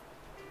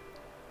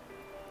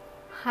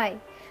Hi,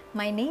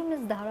 my name is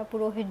Dhara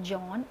Purohit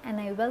John and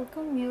I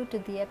welcome you to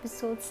the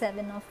episode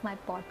 7 of my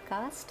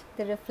podcast,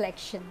 The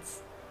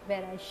Reflections,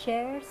 where I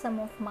share some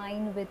of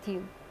mine with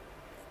you.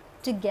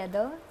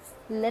 Together,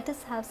 let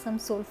us have some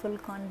soulful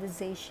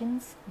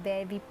conversations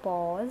where we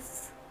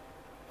pause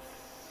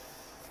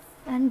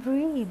and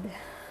breathe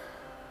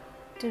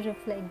to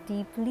reflect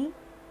deeply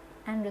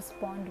and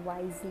respond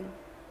wisely.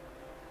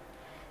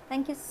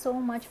 Thank you so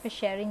much for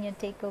sharing your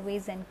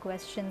takeaways and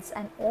questions,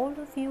 and all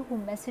of you who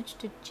messaged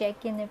to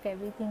check in if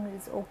everything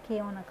is okay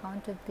on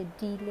account of the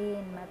delay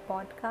in my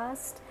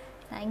podcast.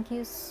 Thank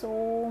you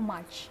so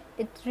much.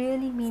 It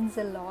really means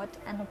a lot,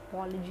 and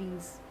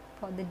apologies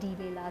for the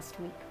delay last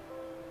week.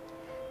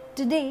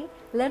 Today,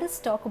 let us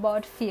talk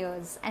about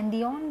fears and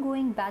the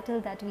ongoing battle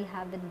that we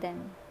have with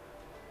them.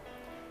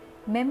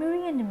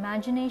 Memory and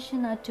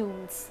imagination are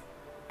tools,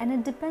 and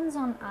it depends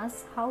on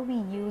us how we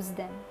use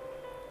them.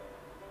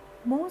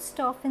 Most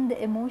often, the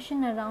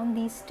emotion around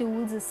these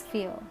tools is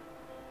fear.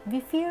 We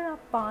fear our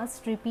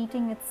past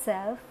repeating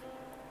itself,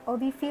 or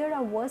we fear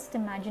our worst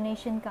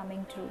imagination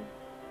coming true.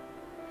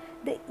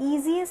 The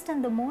easiest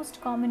and the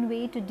most common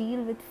way to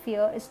deal with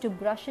fear is to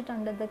brush it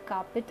under the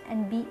carpet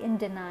and be in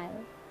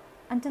denial,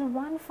 until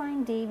one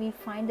fine day we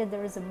find that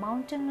there is a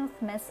mountain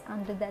of mess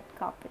under that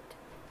carpet.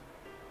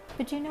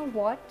 But you know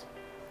what?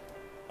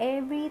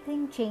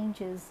 Everything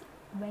changes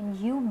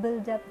when you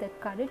build up the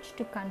courage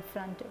to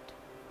confront it.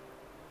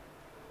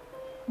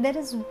 There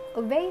is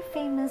a very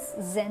famous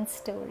Zen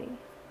story.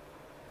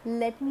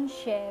 Let me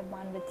share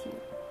one with you.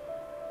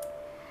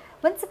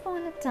 Once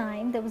upon a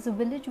time, there was a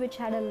village which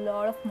had a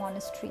lot of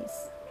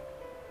monasteries.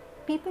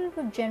 People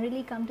would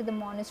generally come to the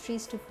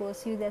monasteries to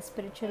pursue their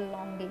spiritual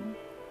longing.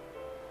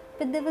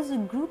 But there was a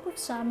group of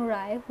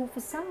samurai who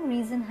for some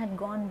reason had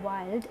gone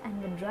wild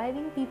and were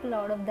driving people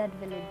out of that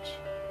village.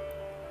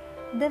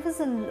 There was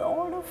a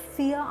lot of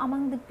fear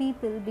among the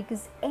people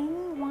because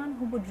anyone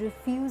who would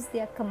refuse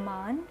their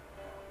command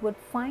would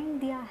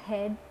find their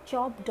head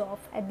chopped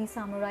off at the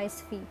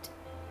samurai's feet.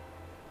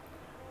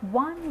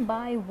 One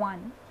by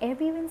one,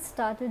 everyone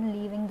started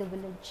leaving the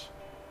village.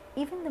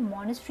 Even the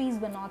monasteries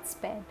were not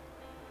spared.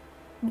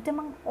 But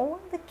among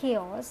all the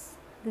chaos,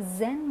 the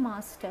Zen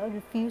master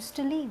refused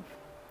to leave.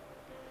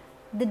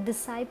 The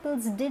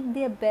disciples did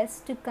their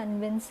best to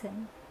convince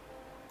him,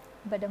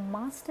 but a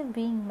master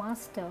being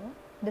master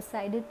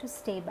decided to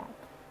stay back.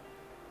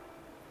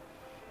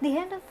 The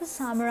head of the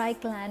samurai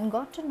clan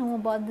got to know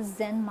about the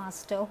Zen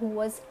master who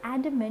was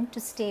adamant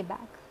to stay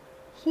back.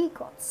 He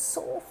got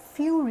so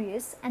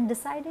furious and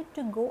decided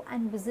to go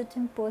and visit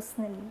him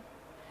personally.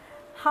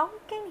 How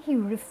can he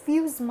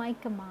refuse my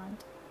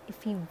command?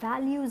 If he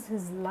values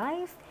his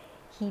life,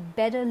 he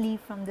better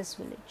leave from this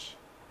village.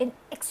 In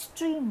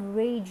extreme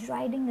rage,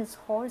 riding his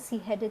horse, he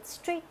headed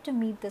straight to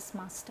meet this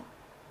master.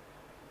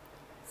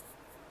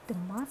 The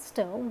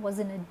master was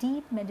in a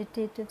deep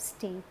meditative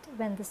state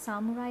when the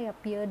samurai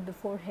appeared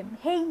before him.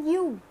 "Hey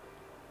you!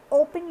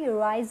 Open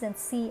your eyes and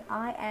see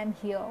I am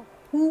here.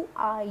 Who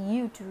are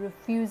you to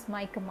refuse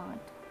my command?"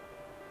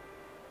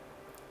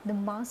 The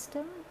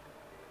master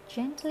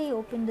gently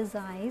opened his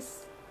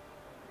eyes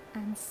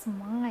and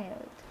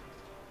smiled.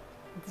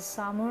 The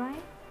samurai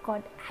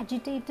got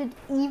agitated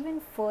even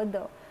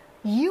further.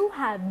 "You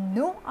have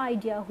no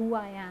idea who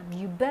I am.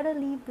 You better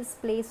leave this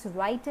place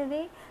right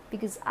away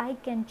because I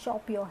can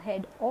chop your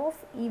head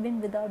off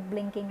even without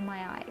blinking my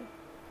eye."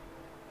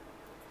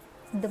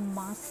 The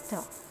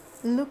master,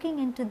 looking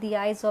into the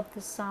eyes of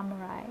the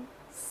samurai,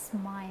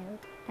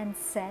 smiled and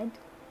said,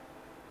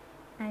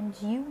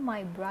 "And you, my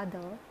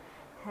brother,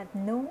 have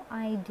no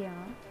idea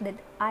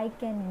that I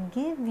can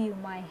give you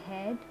my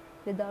head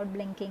without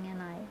blinking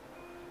an eye."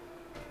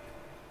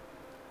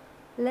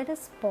 Let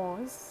us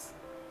pause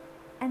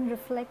and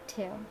reflect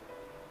here.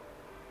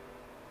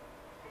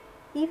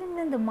 Even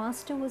when the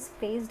master was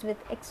faced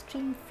with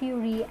extreme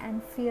fury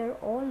and fear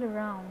all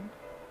around,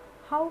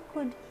 how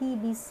could he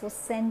be so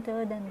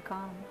centered and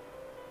calm?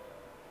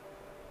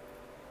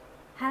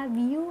 Have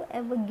you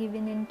ever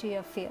given in to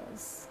your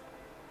fears?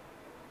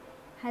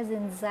 Has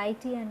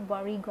anxiety and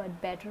worry got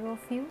better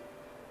of you?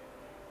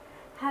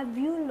 Have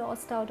you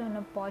lost out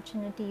on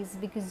opportunities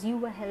because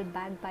you were held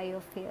back by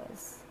your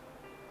fears?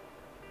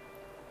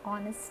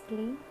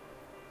 Honestly,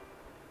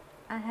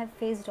 I have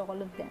faced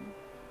all of them,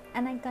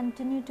 and I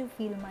continue to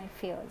feel my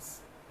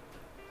fears.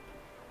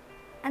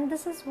 And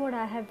this is what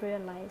I have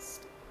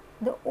realized.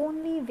 The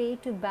only way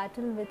to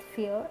battle with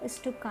fear is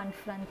to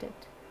confront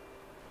it.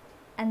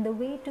 And the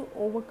way to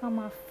overcome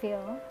our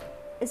fear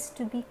is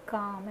to be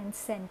calm and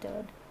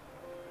centered.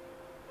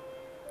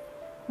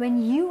 When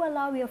you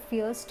allow your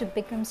fears to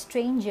become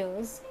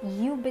strangers,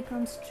 you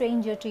become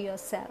stranger to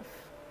yourself.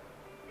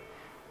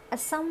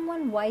 As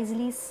someone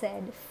wisely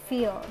said,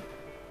 fear,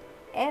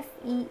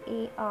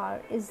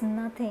 F-E-A-R, is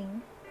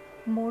nothing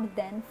more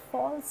than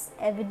false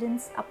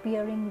evidence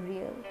appearing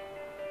real.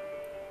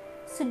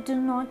 So do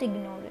not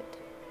ignore it.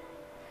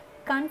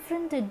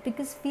 Confront it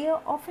because fear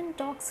often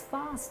talks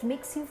fast,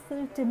 makes you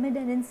feel timid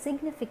and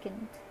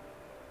insignificant.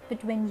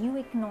 But when you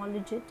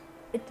acknowledge it,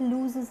 it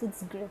loses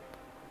its grip.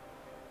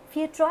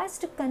 Fear tries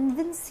to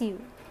convince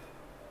you,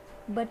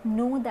 but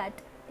know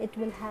that it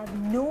will have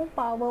no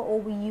power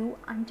over you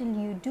until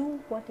you do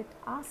what it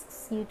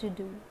asks you to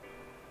do.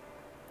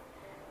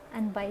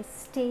 And by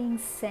staying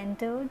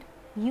centered,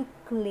 you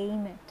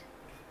claim it.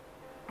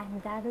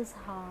 And that is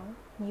how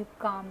you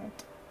calm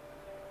it.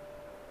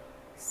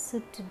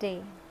 So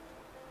today,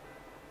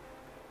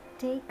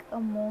 take a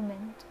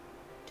moment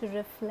to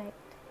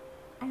reflect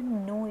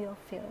and know your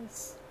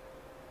fears.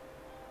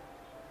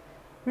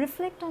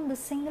 Reflect on the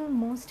single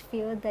most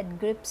fear that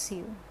grips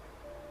you.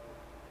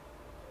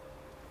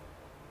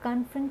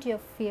 Confront your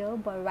fear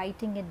by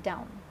writing it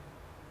down.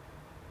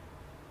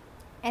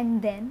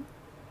 And then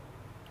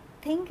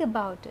think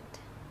about it.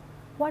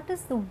 What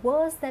is the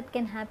worst that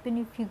can happen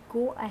if you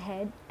go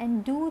ahead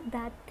and do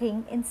that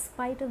thing in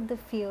spite of the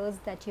fears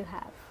that you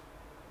have?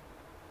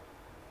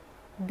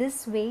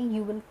 This way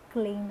you will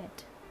claim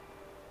it.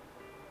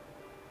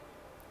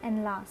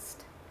 And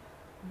last,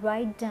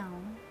 write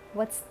down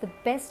what's the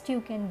best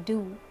you can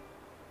do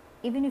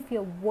even if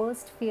your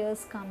worst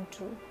fears come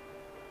true.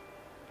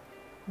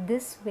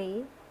 This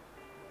way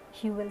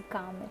you will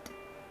calm it.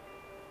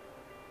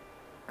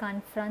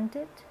 Confront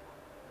it,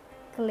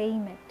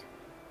 claim it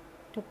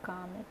to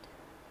calm it.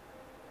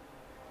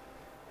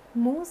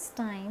 Most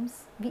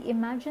times we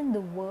imagine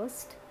the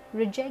worst,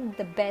 reject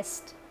the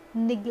best,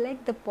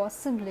 neglect the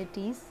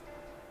possibilities,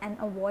 and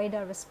avoid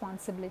our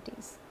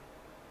responsibilities.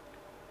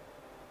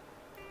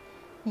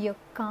 Your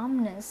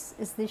calmness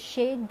is the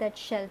shade that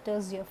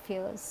shelters your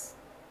fears.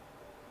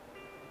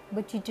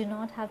 But you do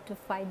not have to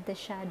fight the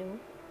shadow.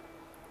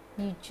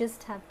 You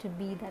just have to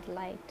be that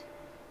light.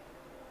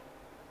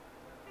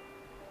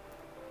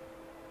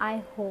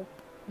 I hope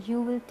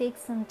you will take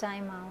some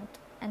time out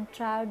and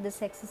try out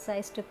this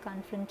exercise to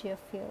confront your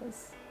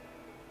fears.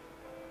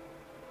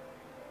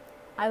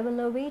 I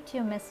will await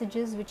your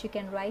messages, which you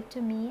can write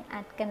to me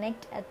at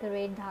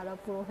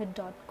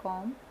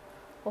connect@dharapurohit.com,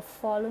 or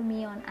follow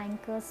me on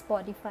Anchor,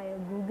 Spotify or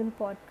Google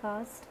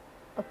Podcast,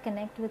 or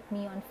connect with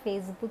me on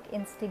Facebook,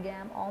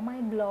 Instagram or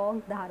my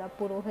blog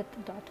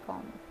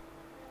dharapurohit.com.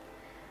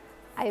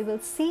 I will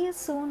see you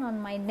soon on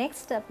my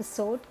next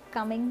episode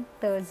coming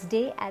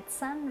Thursday at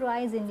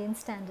sunrise Indian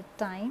Standard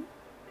Time.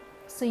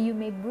 So you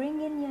may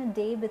bring in your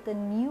day with a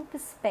new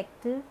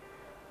perspective,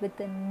 with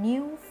a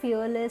new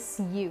fearless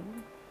you.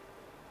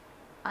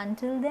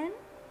 Until then,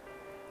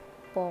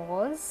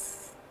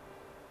 pause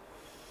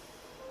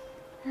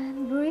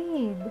and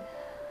breathe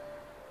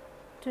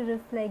to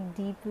reflect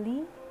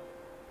deeply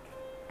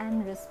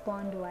and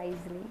respond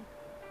wisely.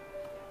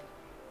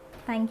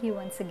 Thank you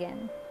once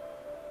again.